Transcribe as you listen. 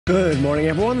Good morning,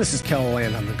 everyone. This is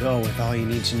KELOLAND On The Go with all you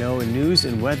need to know in news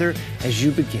and weather as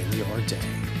you begin your day.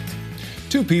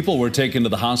 2 people were taken to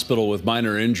the hospital with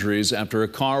minor injuries after a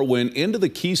car went into the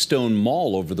Keystone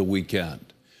Mall over the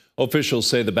weekend. Officials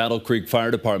say the Battle Creek Fire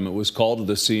Department was called to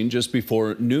the scene just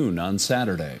before noon on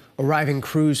Saturday. Arriving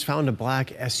crews found a black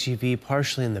SUV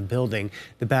partially in the building.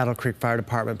 The Battle Creek Fire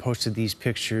Department posted these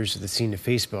pictures of the scene to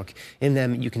Facebook. In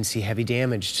them, you can see heavy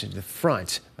damage to the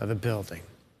front of the building.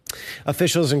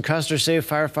 Officials in Custer say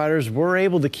firefighters were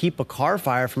able to keep a car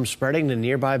fire from spreading to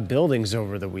nearby buildings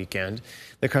over the weekend.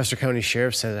 The Custer County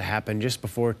Sheriff said it happened just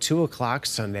before 2 o'clock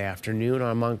Sunday afternoon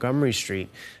on Montgomery Street.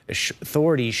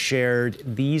 Authorities shared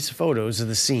these photos of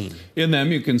the scene. In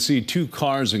them, you can see 2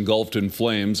 cars engulfed in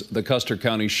flames. The Custer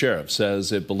County Sheriff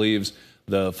says it believes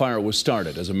the fire was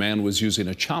started as a man was using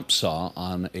a chop saw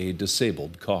on a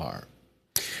disabled car.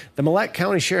 The Millette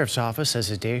County Sheriff's Office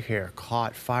says a daycare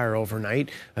caught fire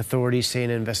overnight. Authorities say an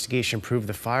investigation proved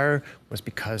the fire was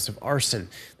because of arson.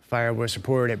 The fire was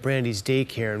reported at Brandy's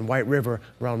daycare in White River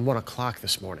around 1 o'clock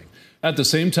this morning. At the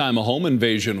same time, a home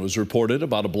invasion was reported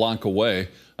about a block away.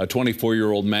 A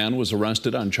 24-year-old man was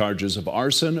arrested on charges of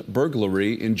arson,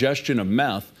 burglary, ingestion of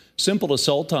meth, simple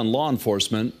assault on law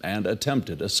enforcement, and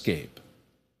attempted escape.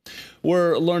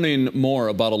 We're learning more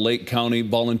about a Lake County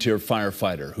volunteer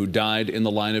firefighter who died in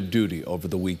the line of duty over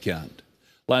the weekend.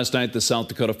 Last night, the South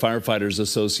Dakota Firefighters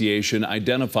Association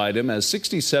identified him as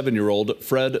 67-year-old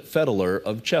Fred Fedler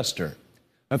of Chester.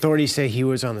 Authorities say he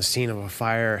was on the scene of a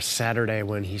fire Saturday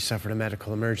when he suffered a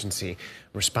medical emergency.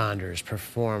 Responders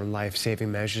performed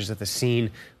life-saving measures at the scene,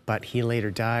 but he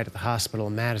later died at the hospital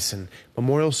in Madison.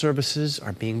 Memorial services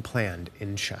are being planned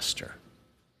in Chester.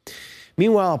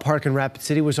 Meanwhile, a park in Rapid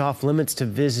City was off limits to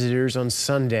visitors on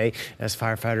Sunday as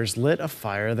firefighters lit a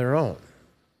fire of their own.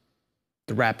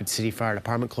 The Rapid City Fire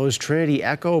Department closed Trinity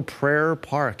Echo Prayer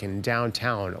Park in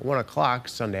downtown at 1 o'clock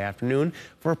Sunday afternoon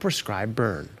for a prescribed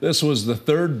burn. This was the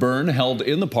 3rd burn held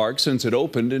in the park since it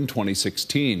opened in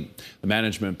 2016. The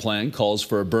management plan calls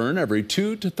for a burn every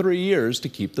 2 to 3 years to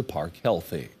keep the park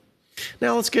healthy.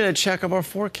 Now let's get a check of our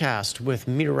forecast with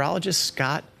meteorologist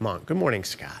Scott Monk. Good morning,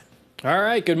 Scott. All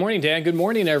right. Good morning, Dan. Good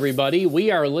morning, everybody.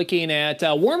 We are looking at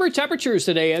warmer temperatures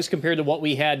today as compared to what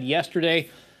we had yesterday.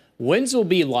 Winds will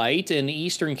be light in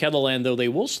eastern KELOLAND, though they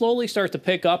will slowly start to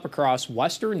pick up across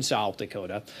western South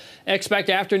Dakota. Expect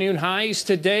afternoon highs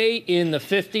today in the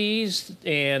 50s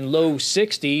and low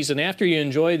 60s. And after you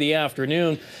enjoy the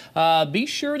afternoon, be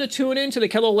sure to tune in to the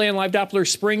KELOLAND Live Doppler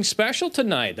Spring Special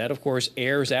tonight. That, of course,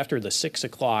 airs after the 6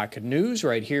 o'clock news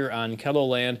right here on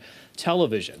KELOLAND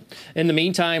Television. In the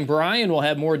meantime, Brian will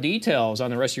have more details on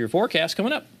the rest of your forecast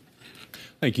coming up.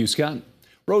 Thank you, Scott.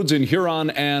 Roads in Huron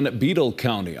and Beadle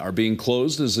County are being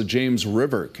closed as the James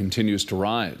River continues to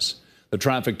rise. The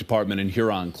traffic department in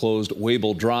Huron closed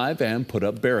Wable Drive and put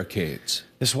up barricades.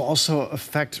 This will also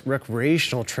affect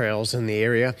recreational trails in the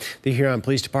area. The Huron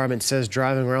Police Department says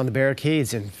driving around the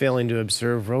barricades and failing to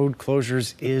observe road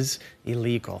closures is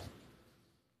illegal.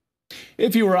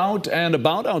 If you were out and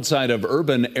about outside of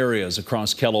urban areas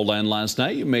across KELOLAND last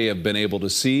night, you may have been able to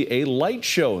see a light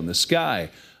show in the sky.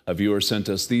 A viewer sent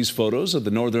us these photos of the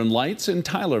Northern Lights in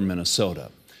Tyler, Minnesota.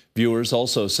 Viewers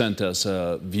also sent us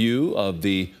a view of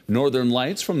the Northern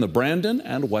Lights from the Brandon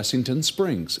and Wessington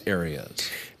Springs areas.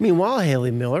 Meanwhile, Haley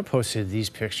Miller posted these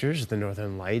pictures of the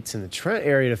Northern Lights in the Trent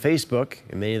area to Facebook.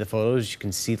 In many of the photos, you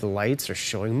can see the lights are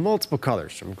showing multiple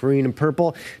colors, from green and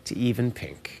purple to even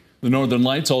pink. The Northern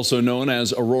Lights, also known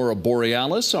as Aurora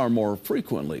Borealis, are more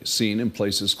frequently seen in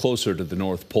places closer to the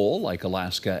North Pole, like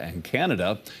Alaska and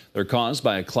Canada. They're caused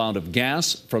by a cloud of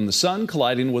gas from the sun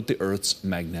colliding with the Earth's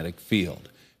magnetic field.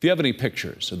 If you have any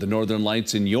pictures of the Northern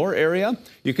Lights in your area,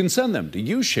 you can send them to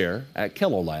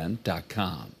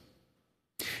ushare@keloland.com.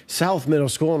 South Middle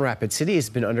School in Rapid City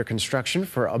has been under construction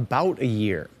for about a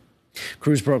year.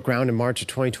 Crews broke ground in March of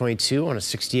 2022 on a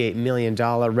 $68 million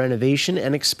renovation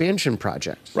and expansion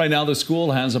project. Right now, the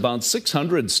school has about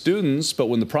 600 students, but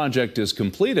when the project is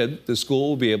completed, the school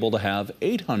will be able to have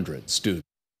 800 students.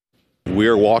 We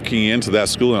are walking into that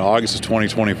school in August of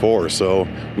 2024, so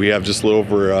we have just a little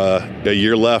over a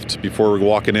year left before we're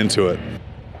walking into it.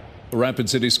 The Rapid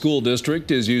City School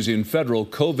District is using federal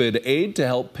COVID aid to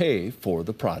help pay for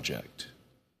the project.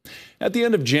 At the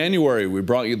end of January, we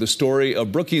brought you the story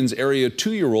of Brookings area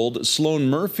 2-year-old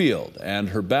Sloan Murfield and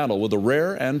her battle with a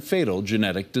rare and fatal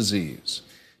genetic disease.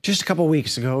 Just a couple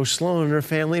weeks ago, Sloan and her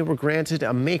family were granted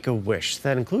a Make-A-Wish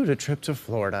that included a trip to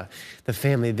Florida. The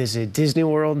family visited Disney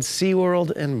World,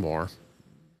 SeaWorld, and more.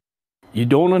 You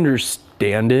don't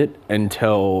understand it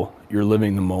until you're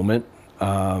living the moment.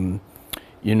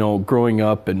 You know, growing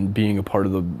up and being a part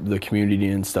of the community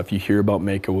and stuff, you hear about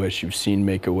Make-A-Wish, you've seen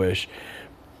Make-A-Wish.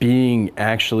 Being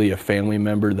actually a family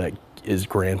member that is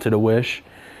granted a wish,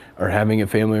 or having a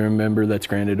family member that's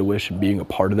granted a wish and being a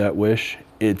part of that wish,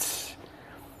 it's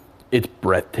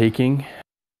breathtaking.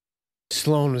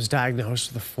 Sloan was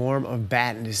diagnosed with a form of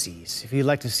Batten disease. If you'd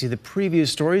like to see the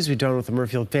previous stories we've done with the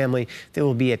Murfield family, they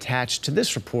will be attached to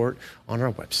this report on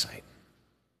our website.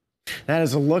 That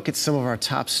is a look at some of our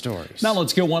top stories. Now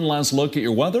let's get one last look at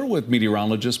your weather with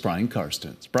meteorologist Brian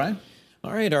Karstens. Brian?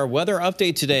 All right, our weather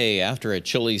update today. After a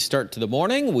chilly start to the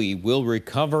morning, we will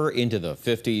recover into the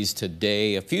 50s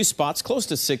today. A few spots close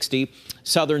to 60.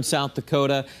 Southern South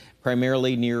Dakota,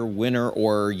 primarily near Winter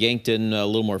or Yankton, a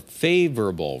little more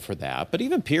favorable for that. But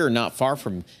even Pierre, not far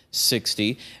from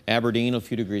 60. Aberdeen, a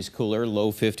few degrees cooler,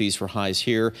 low 50s for highs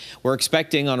here. We're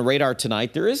expecting on radar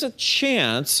tonight, there is a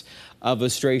chance of a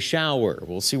stray shower.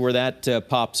 We'll see where that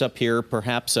pops up here.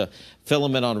 Perhaps a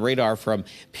filament on radar from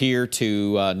Pierre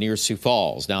to near Sioux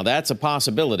Falls. Now, that's a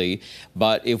possibility,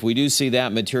 but if we do see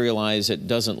that materialize, it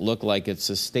doesn't look like it's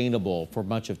sustainable for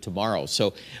much of tomorrow.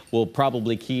 So we'll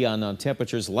probably key on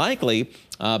temperatures likely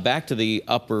back to the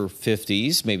upper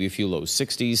 50s, maybe a few low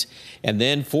 60s. And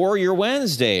then for your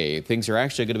Wednesday, things are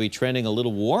actually going to be trending a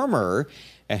little warmer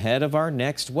ahead of our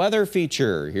next weather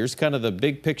feature. Here's kind of the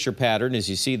big picture pattern as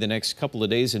you see the next couple of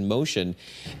days in motion.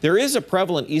 There is a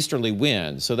prevalent easterly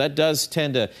wind, so that does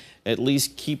tend to at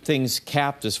least keep things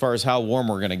capped as far as how warm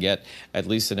we're going to get at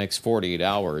least the next 48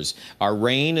 hours. Our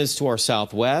rain is to our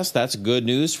southwest. That's good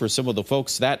news for some of the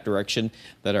folks that direction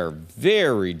that are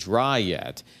very dry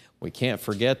yet. We can't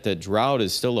forget that drought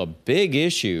is still a big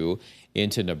issue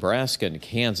into Nebraska and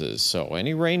Kansas. So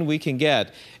any rain we can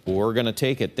get, we're going to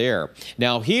take it there.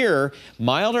 Now here,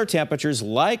 milder temperatures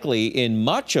likely in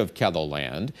much of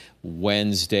KELOLAND.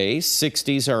 Wednesday,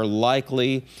 60s are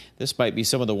likely. This might be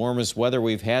some of the warmest weather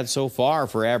we've had so far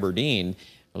for Aberdeen,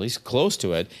 at least close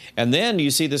to it. And then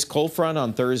you see this cold front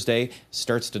on Thursday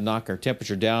starts to knock our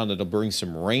temperature down. It'll bring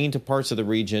some rain to parts of the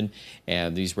region,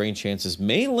 and these rain chances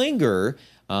may linger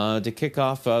to kick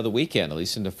off the weekend, at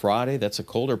least into Friday. That's a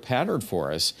colder pattern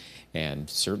for us, and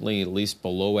certainly at least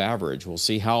below average. We'll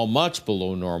see how much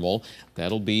below normal.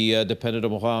 That'll be dependent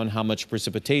upon how much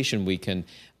precipitation we can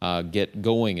get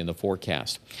going in the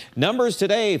forecast. Numbers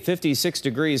today, 56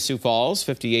 degrees Sioux Falls,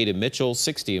 58 in Mitchell,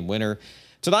 60 in Winter.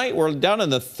 Tonight, we're down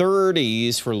in the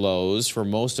 30s for lows for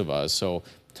most of us, so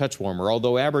touch warmer,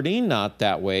 although Aberdeen not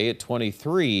that way at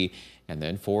 23. And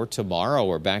then for tomorrow,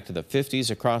 we're back to the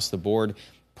 50s across the board,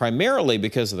 primarily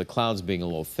because of the clouds being a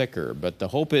little thicker. But the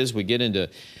hope is we get into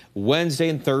Wednesday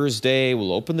and Thursday.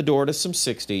 We'll open the door to some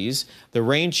 60s. The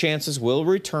rain chances will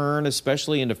return,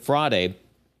 especially into Friday.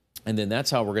 And then that's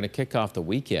how we're going to kick off the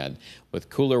weekend with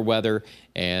cooler weather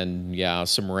and, yeah,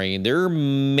 some rain. There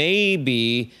may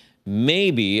be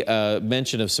a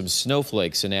mention of some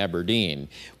snowflakes in Aberdeen.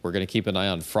 We're going to keep an eye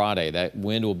on Friday. That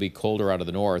wind will be colder out of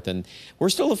the north, and we're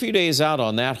still a few days out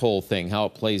on that whole thing, how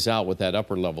it plays out with that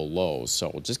upper level low.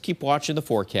 So we'll just keep watching the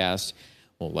forecast.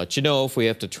 We'll let you know if we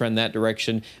have to trend that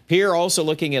direction. Pierre also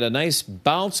looking at a nice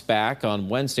bounce back on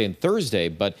Wednesday and Thursday,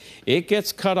 but it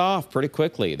gets cut off pretty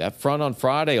quickly. That front on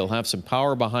Friday will have some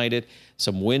power behind it,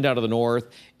 some wind out of the north,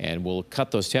 and we'll cut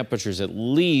those temperatures at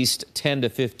least 10 to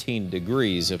 15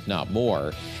 degrees, if not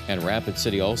more. And Rapid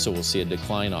City also will see a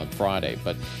decline on Friday.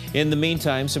 But in the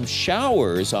meantime, some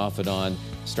showers off and on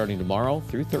starting tomorrow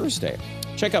through Thursday.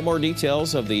 Check out more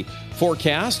details of the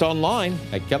forecast online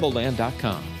at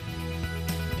KELOLAND.com.